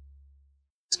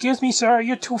 Excuse me, sir,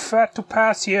 you're too fat to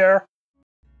pass here.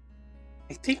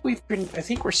 I think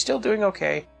we're still doing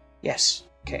okay. Yes.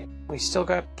 Okay. We still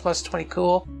got +20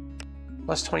 cool,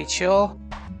 +20 chill.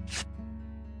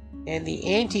 And the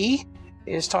auntie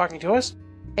is talking to us.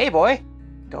 Hey, boy.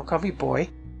 Don't call me boy.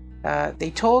 They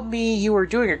told me you were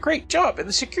doing a great job in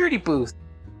the security booth.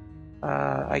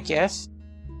 I guess.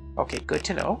 Okay, good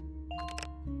to know.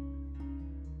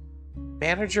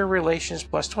 Manager relations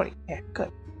 +20. Yeah,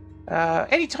 good.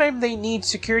 Anytime they need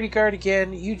security guard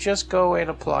again, you just go and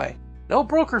apply. No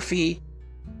broker fee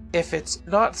if it's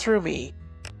not through me.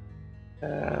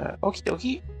 Okie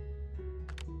dokie.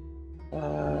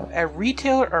 A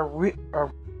retailer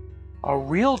a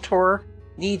realtor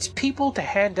needs people to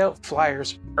hand out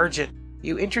flyers. Urgent.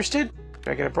 You interested?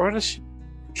 Do I get a bonus?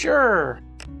 Sure.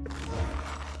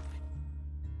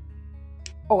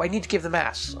 Oh, I need to give the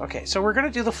masks. Okay, so we're going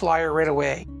to do the flyer right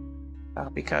away.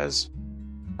 Because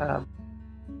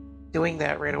doing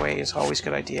that right away is always a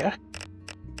good idea.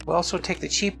 We'll also take the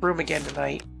cheap room again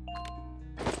tonight.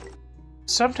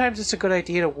 Sometimes it's a good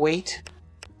idea to wait.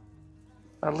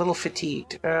 A little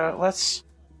fatigued. Let's...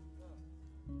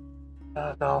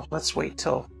 no, let's wait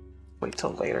till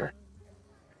later.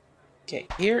 Okay,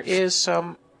 here is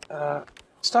some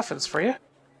stuffings for you.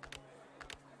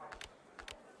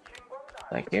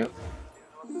 Thank you.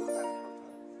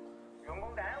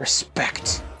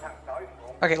 Respect.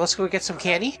 Okay, let's go get some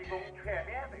candy.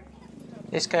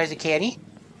 This guy's a candy.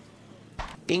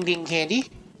 Ding ding candy.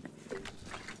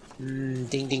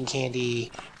 Ding ding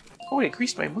candy. Oh, it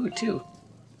increased my mood too.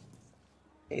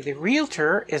 Okay, the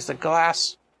realtor is the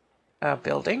glass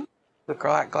building, the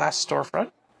glass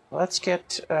storefront. Let's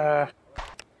get let's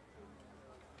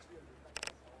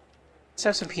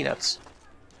have some peanuts.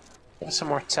 Give some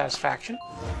more satisfaction.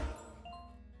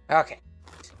 Okay.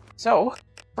 So,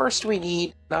 first we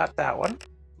need, not that one.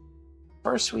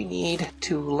 First we need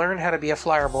to learn how to be a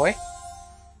flyer boy.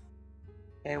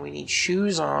 And we need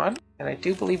shoes on. And I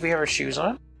do believe we have our shoes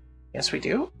on. Yes, we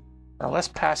do. Now let's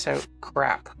pass out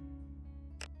crap.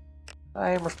 I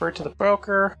am referred to the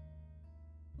broker.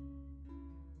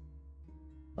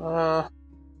 Okay,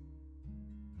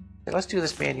 let's do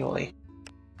this manually.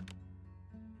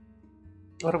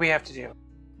 What do we have to do?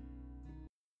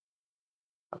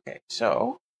 Okay,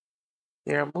 so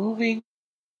they are moving.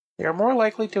 They are more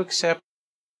likely to accept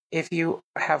if you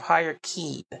have higher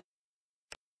key.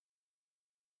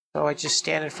 So I just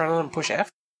stand in front of them and push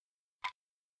F.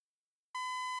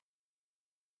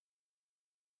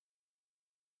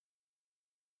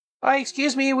 Hi,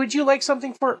 excuse me, would you like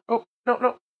something for... Oh,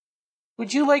 no.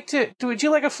 Would you like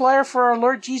a flyer for our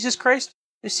Lord Jesus Christ,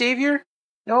 the Savior?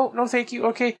 No, thank you.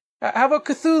 Okay. How about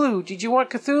Cthulhu? Did you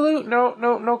want Cthulhu?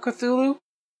 No Cthulhu.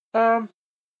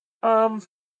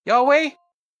 Yahweh?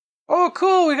 Oh,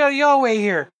 cool, we got a Yahweh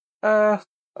here.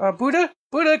 Buddha?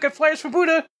 Got flyers for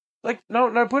Buddha. Like, no,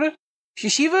 not Buddha.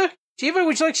 Shiva?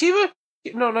 Would you like Shiva?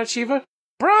 No, not Shiva.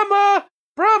 Brahma,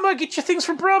 get your things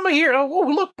from Brahma here. Oh,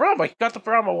 look, Brahma, got the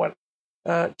Brahma one.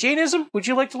 Jainism? Would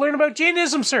you like to learn about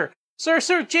Jainism, sir? Sir,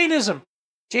 Jainism.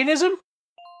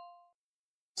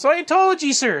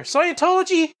 Scientology, sir.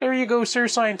 Scientology? There you go, sir,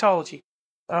 Scientology.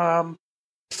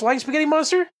 Flying Spaghetti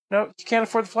Monster? No, you can't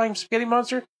afford the flying spaghetti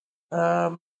monster.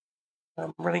 I'm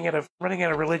running out of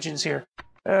religions here.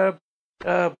 The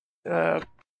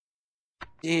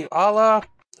Allah,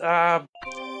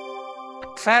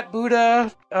 Fat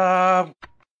Buddha. I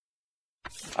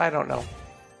don't know.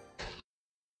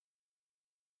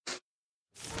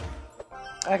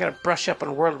 I gotta brush up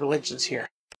on world religions here.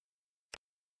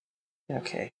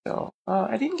 Okay, so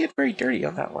I didn't get very dirty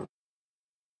on that one.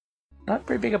 Not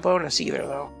very big a bonus either,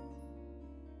 though.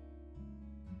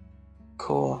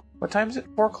 Cool. What time is it?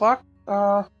 4 o'clock?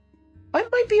 I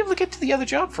might be able to get to the other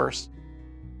job first.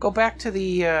 Go back to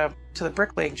the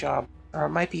bricklaying job. Or it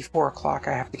might be 4 o'clock.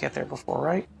 I have to get there before,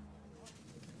 right?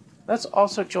 Let's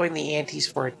also join the aunties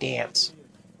for a dance.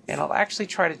 And I'll actually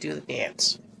try to do the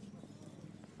dance.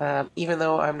 Even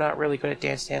though I'm not really good at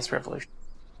Dance Dance Revolution.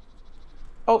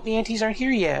 Oh, the aunties aren't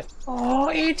here yet. Oh,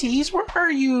 aunties, where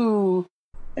are you?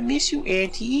 I miss you,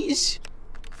 aunties.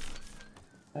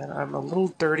 And I'm a little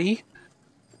dirty.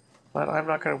 But I'm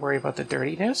not going to worry about the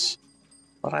dirtiness.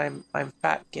 But I'm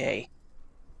fat gay.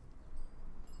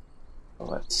 So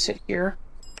let's sit here.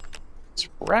 Let's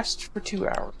rest for 2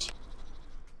 hours.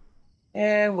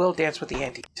 And we'll dance with the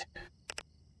aunties.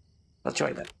 Let's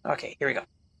join them. Okay, here we go.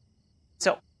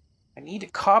 So, I need to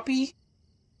copy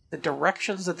the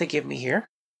directions that they give me here.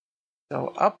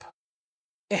 So, up,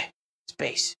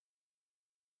 space.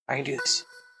 I can do this.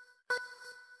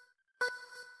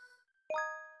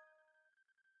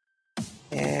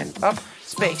 And up,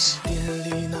 space.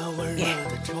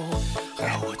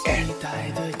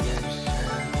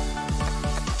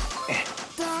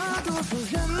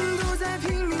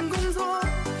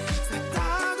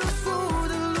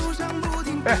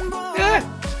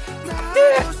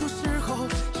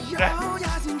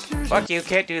 Fuck you,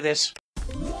 can't do this.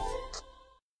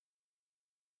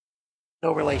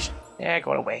 No relation.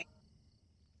 Go away.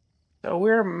 So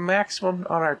we're maximum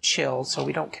on our chill, so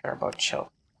we don't care about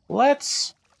chill.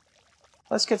 Let's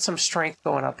get some strength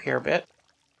going up here a bit.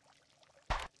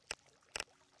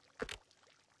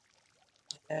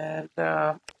 And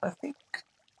I think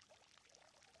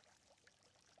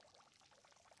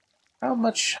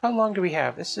how long do we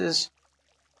have?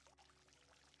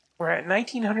 We're at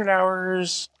 1900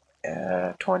 hours,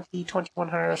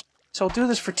 2100 hours. So we'll do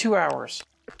this for 2 hours.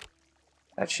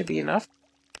 That should be enough.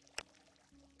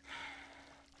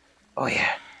 Oh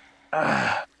yeah.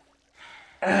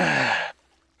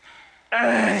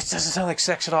 This doesn't sound like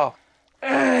sex at all.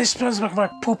 It smells like my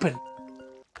pooping.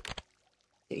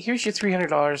 Here's your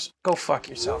 $300. Go fuck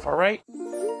yourself, alright?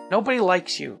 Nobody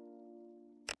likes you.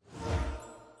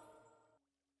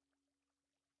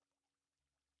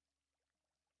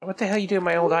 What the hell you do in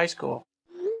my old high school?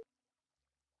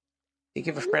 They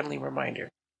give a friendly reminder.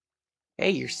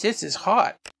 Hey, your sis is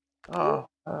hot. Oh,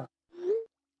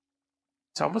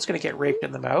 someone's gonna get raped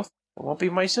in the mouth. It won't be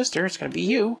my sister, it's gonna be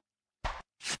you.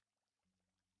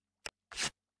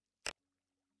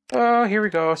 Oh, here we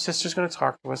go. Sister's gonna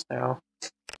talk to us now.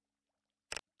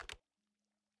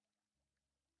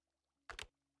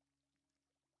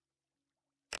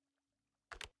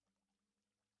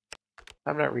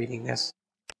 I'm not reading this.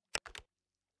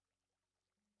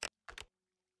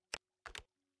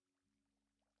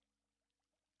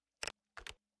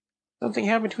 Something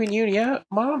happened between you and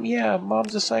Mom? Yeah,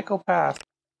 Mom's a psychopath.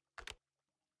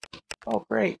 Oh,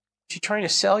 great. She trying to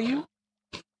sell you?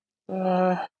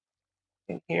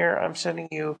 In here, I'm sending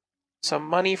you some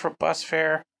money for bus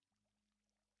fare.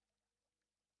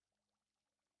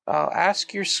 I'll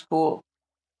ask your school.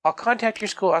 I'll contact your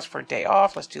school, ask for a day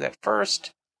off. Let's do that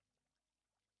first.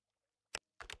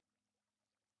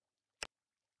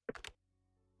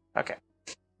 Okay.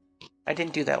 I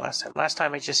didn't do that last time. Last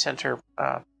time I just sent her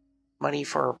money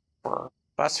for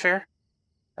bus fare.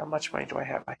 How much money do I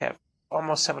have? I have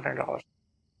almost $700.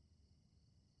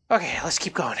 Okay, let's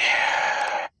keep going.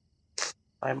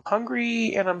 I'm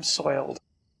hungry and I'm soiled.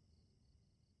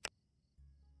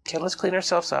 Okay, let's clean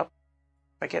ourselves up.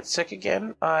 If I get sick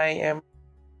again, I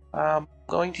am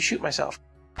going to shoot myself.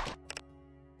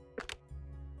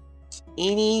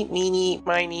 Eeny, meeny,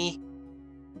 miny,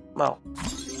 mo.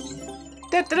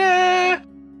 Da-da-da!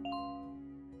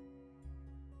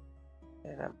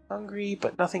 And I'm hungry,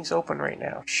 but nothing's open right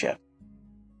now. Shit.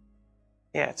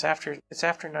 Yeah, it's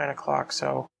after 9 o'clock,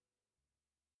 so.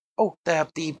 Oh,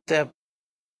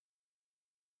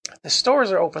 the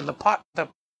stores are open. The pot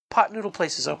noodle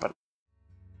place is open.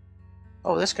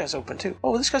 Oh, this guy's open too.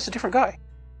 Oh, this guy's a different guy.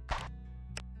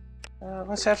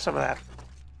 Let's have some of that.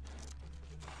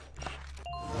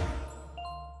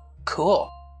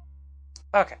 Cool.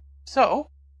 Okay, so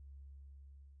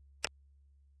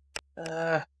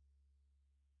I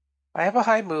have a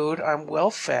high mood. I'm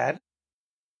well fed.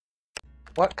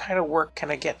 What kind of work can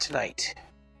I get tonight?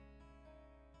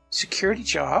 Security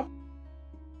job?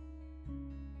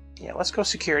 Yeah, let's go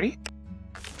security.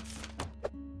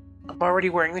 I'm already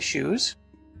wearing the shoes.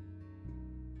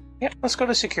 Yeah, let's go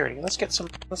to security. Let's get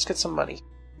some money.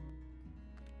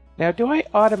 Now, do I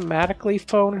automatically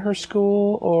phone her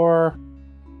school, or...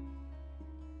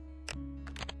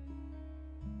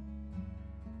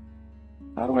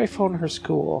 How do I phone her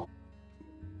school?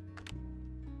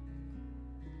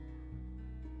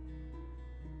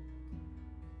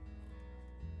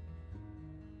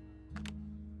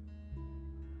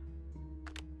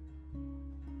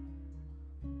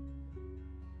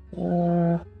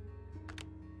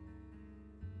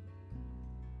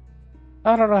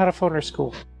 I don't know how to phone her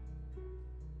school.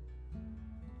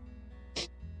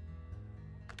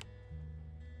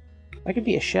 I could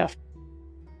be a chef.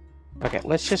 Okay,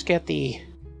 let's just get the...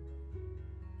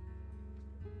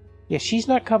 Yeah, she's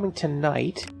not coming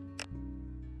tonight.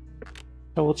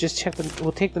 So we'll just check the...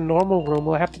 We'll take the normal room.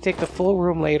 We'll have to take the full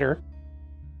room later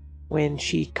when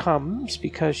she comes,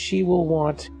 because she will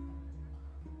want...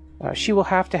 she will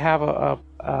have to have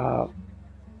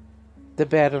the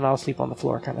bed, and I'll sleep on the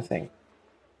floor kind of thing.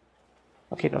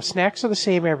 Okay, no, snacks are the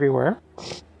same everywhere.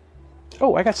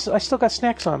 Oh, I still got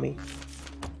snacks on me.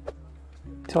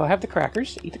 So I'll have the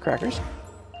crackers. Eat the crackers.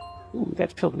 Ooh,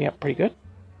 that filled me up pretty good.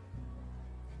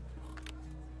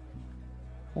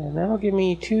 And that'll give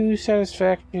me 2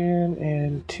 satisfaction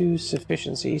and 2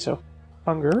 sufficiency, so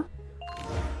hunger.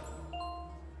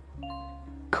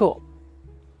 Cool.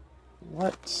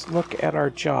 Let's look at our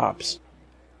jobs.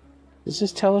 Does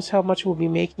this tell us how much we'll be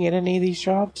making at any of these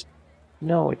jobs?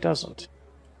 No, it doesn't.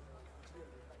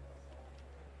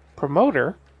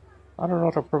 Promoter? I don't know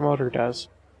what a promoter does.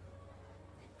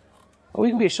 Oh, we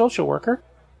can be a social worker.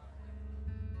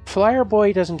 Flyer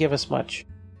boy doesn't give us much.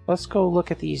 Let's go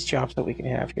look at these jobs that we can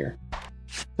have here.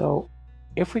 So,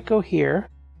 if we go here,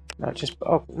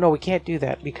 oh no, we can't do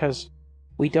that because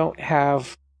we don't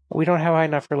have high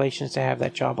enough relations to have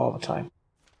that job all the time.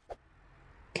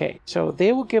 Okay, so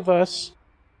they will give us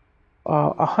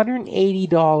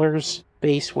 $180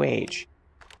 base wage.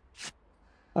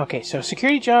 Okay, so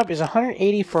security job is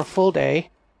 $180 for a full day,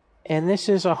 and this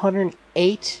is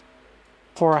 $108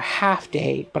 for a half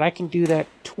day, but I can do that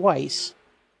twice.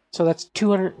 So that's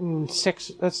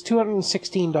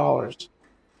 $216.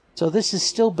 So this is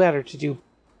still better to do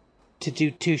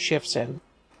 2 shifts in.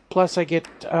 Plus I get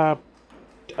a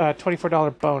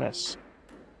 $24 bonus.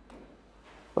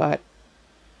 But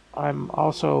I'm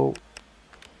also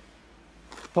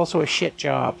a shit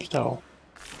job, so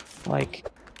like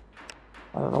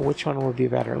I don't know which one would be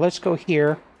better. Let's go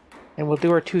here, and we'll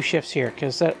do our 2 shifts here,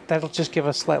 because that'll just give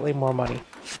us slightly more money.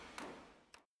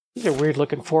 These are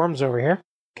weird-looking forms over here.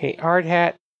 Okay, hard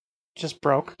hat just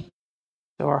broke,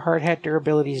 so our hard hat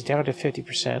durability is down to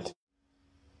 50%. Okay,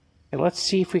 let's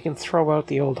see if we can throw out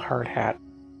the old hard hat.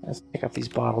 Let's pick up these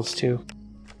bottles, too.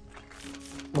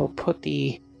 We'll put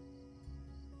the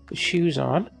shoes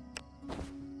on,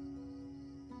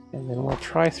 and then we'll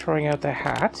try throwing out the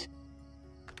hat.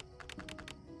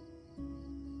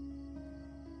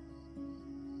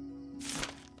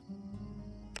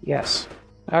 Yes.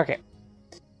 Okay.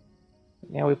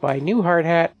 Now we buy a new hard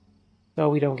hat so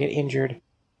we don't get injured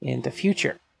in the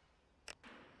future.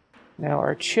 Now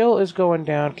our chill is going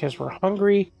down because we're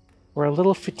hungry, we're a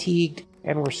little fatigued,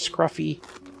 and we're scruffy.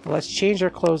 Let's change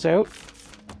our clothes out.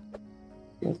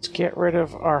 Let's get rid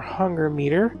of our hunger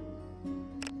meter.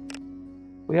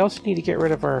 We also need to get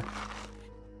rid of our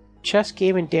chess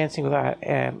game and dancing with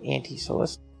Auntie. So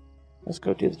let's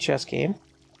go do the chess game.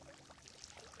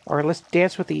 Or let's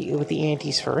dance with the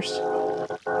aunties first,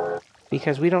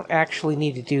 because we don't actually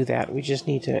need to do that. We just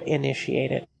need to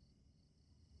initiate it.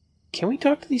 Can we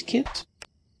talk to these kids?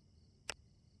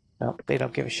 No, they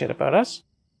don't give a shit about us.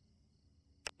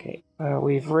 Okay,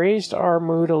 we've raised our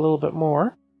mood a little bit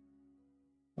more.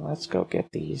 Let's go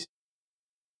get this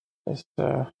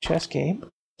chess game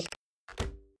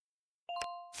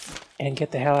and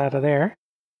get the hell out of there.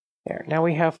 There, now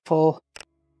we have full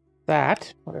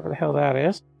that, whatever the hell that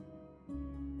is.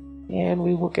 And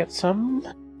we will get some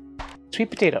sweet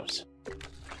potatoes.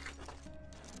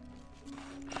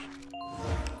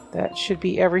 That should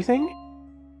be everything.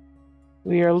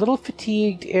 We are a little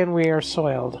fatigued and we are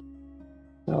soiled.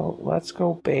 So let's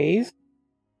go bathe.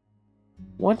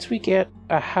 Once we get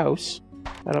a house,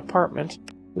 an apartment,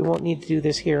 we won't need to do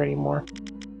this here anymore.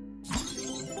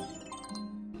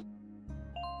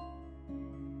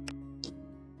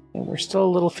 And we're still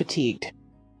a little fatigued.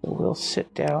 So we'll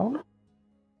sit down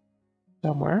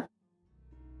somewhere.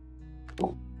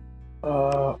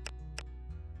 We'll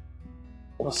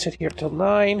sit here till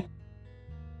 9.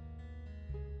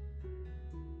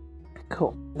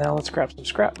 Cool. Now let's grab some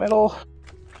scrap metal.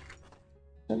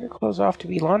 Send your clothes off to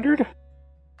be laundered.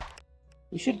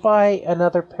 We should buy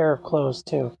another pair of clothes,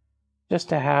 too. Just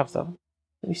to have them.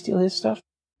 Did we steal his stuff?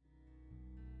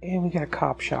 And we got a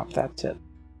cop shop, that's it.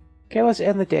 Okay, let's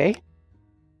end the day.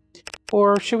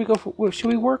 Or should we go for, should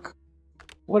we work?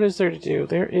 What is there to do?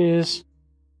 There is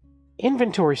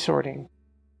inventory sorting.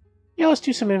 Yeah, let's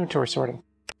do some inventory sorting.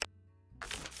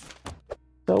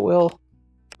 So we'll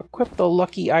equip the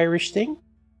lucky Irish thing.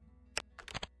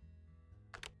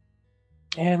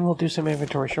 And we'll do some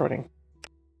inventory sorting.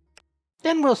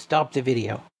 Then we'll stop the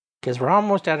video, because we're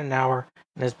almost at an hour,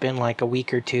 and it's been like a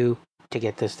week or two to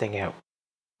get this thing out.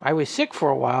 I was sick for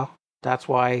a while, that's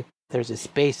why there's a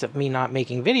space of me not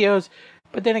making videos,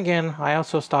 but then again, I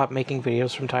also stopped making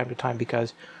videos from time to time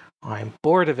because I'm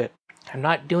bored of it. I'm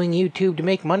not doing YouTube to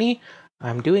make money,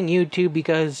 I'm doing YouTube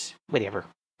because whatever.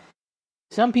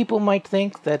 Some people might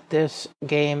think that this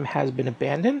game has been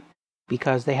abandoned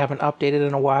because they haven't updated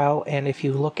in a while, and if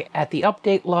you look at the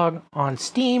update log on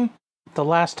Steam, the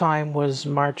last time was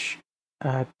March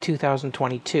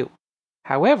 2022.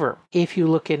 However, if you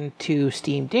look into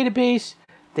Steam database,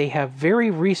 they have very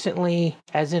recently,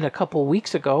 as in a couple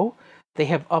weeks ago, they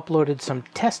have uploaded some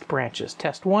test branches,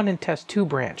 test 1 and test 2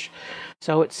 branch.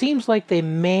 So it seems like they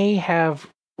may have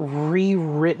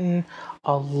rewritten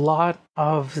a lot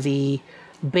of the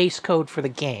base code for the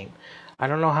game. I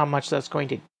don't know how much that's going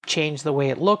to change the way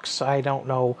it looks. I don't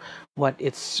know what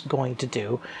it's going to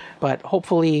do, but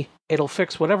hopefully it'll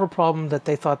fix whatever problem that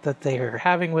they thought that they were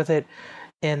having with it,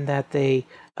 and that they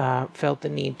felt the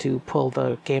need to pull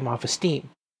the game off of Steam.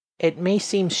 It may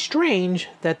seem strange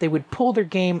that they would pull their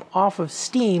game off of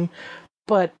Steam,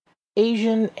 but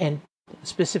Asian and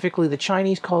specifically the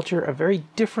Chinese culture are very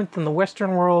different than the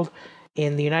Western world.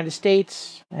 In the United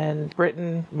States and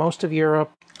Britain, most of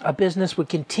Europe, a business would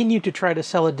continue to try to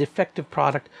sell a defective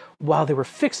product while they were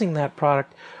fixing that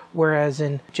product, whereas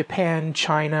in Japan,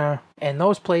 China, and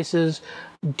those places,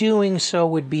 doing so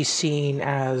would be seen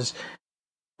as,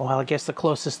 well, I guess the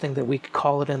closest thing that we could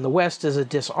call it in the West is a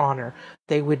dishonor.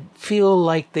 They would feel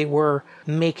like they were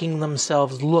making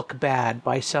themselves look bad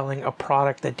by selling a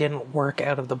product that didn't work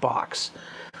out of the box.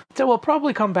 So we'll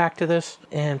probably come back to this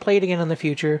and play it again in the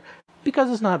future,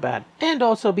 because it's not bad, and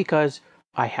also because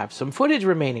I have some footage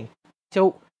remaining.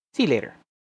 So, see you later.